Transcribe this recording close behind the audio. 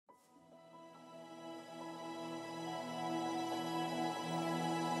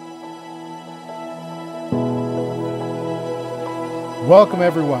Welcome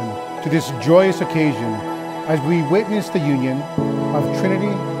everyone to this joyous occasion as we witness the union of Trinity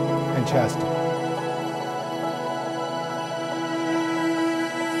and Chastity.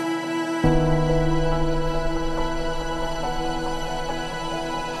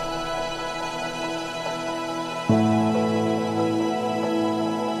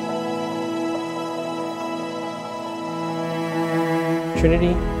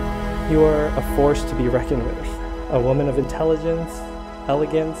 Trinity, you are a force to be reckoned with, a woman of intelligence,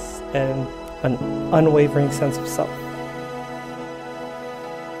 elegance, and an unwavering sense of self.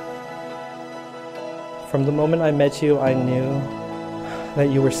 From the moment I met you, I knew that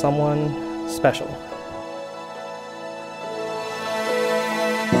you were someone special.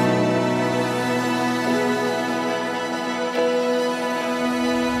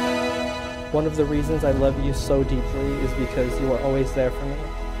 One of the reasons I love you so deeply is because you are always there for me.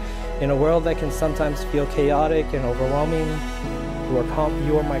 In a world that can sometimes feel chaotic and overwhelming,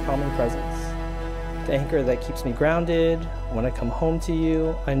 you are my calming presence. The anchor that keeps me grounded. When I come home to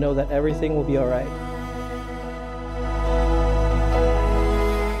you, I know that everything will be all right.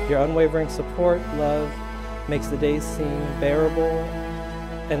 Your unwavering support, love, makes the days seem bearable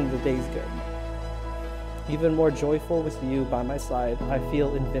and the days good. Even more joyful with you by my side, I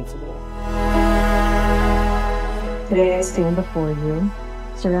feel invincible. Today I stand before you,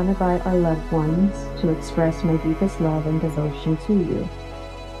 surrounded by our loved ones, to express my deepest love and devotion to you.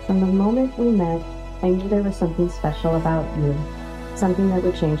 From the moment we met, I knew there was something special about you, something that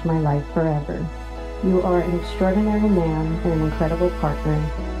would change my life forever. You are an extraordinary man and an incredible partner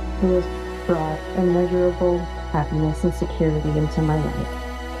who has brought immeasurable happiness and security into my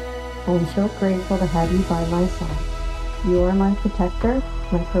life. I am so grateful to have you by my side. You are my protector,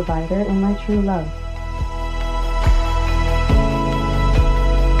 my provider, and my true love.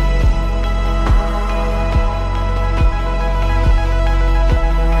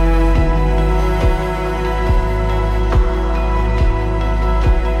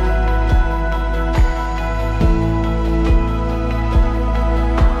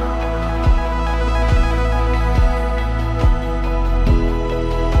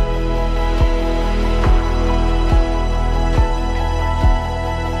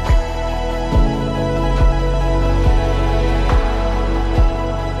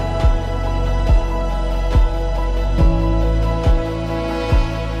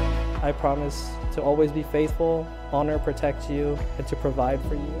 I promise to always be faithful, honor, protect you, and to provide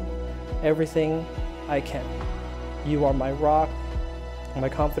for you everything I can. You are my rock, my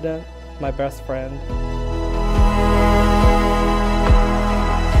confidant, my best friend.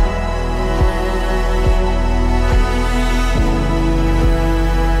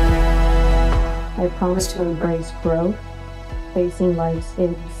 I promise to embrace growth, facing life's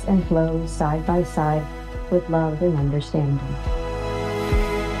ebbs and flows side by side with love and understanding.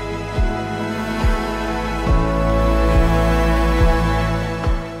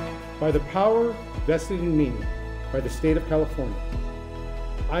 By the power vested in me by the state of California,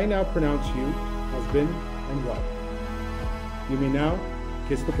 I now pronounce you husband and wife. You may now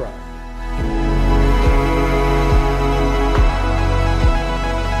kiss the bride.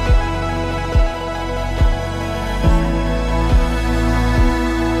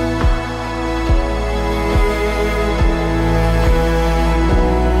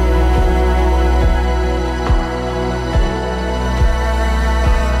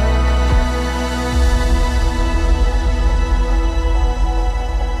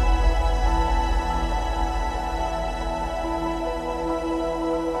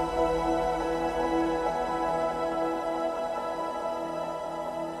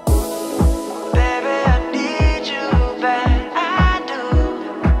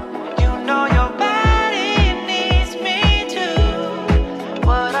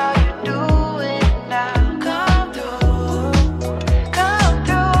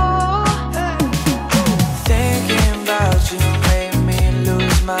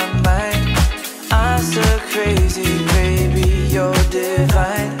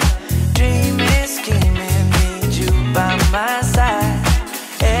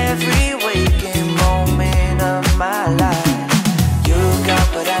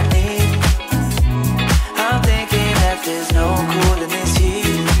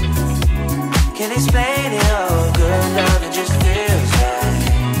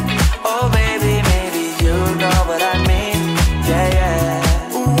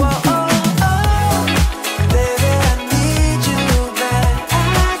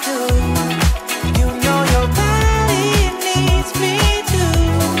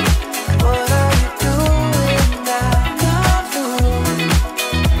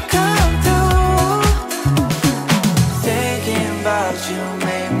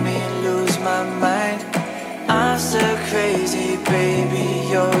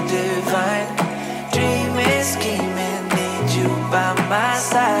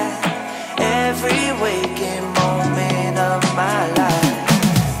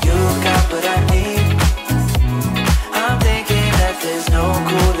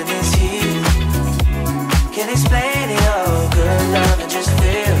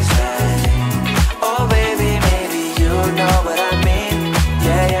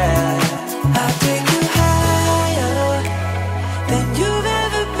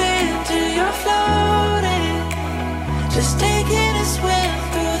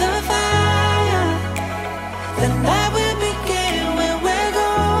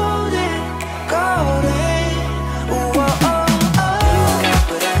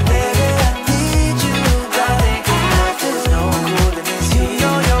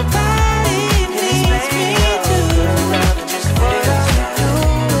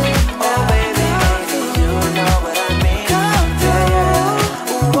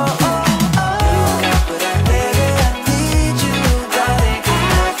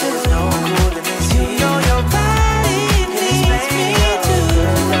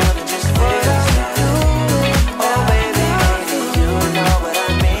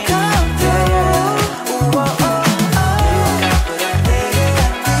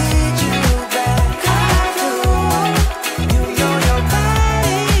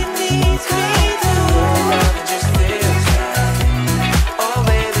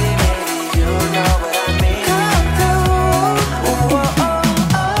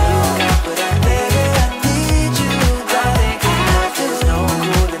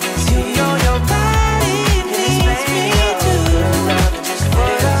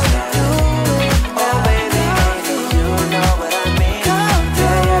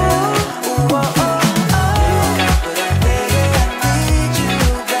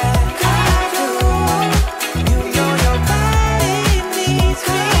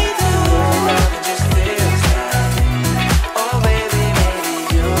 me.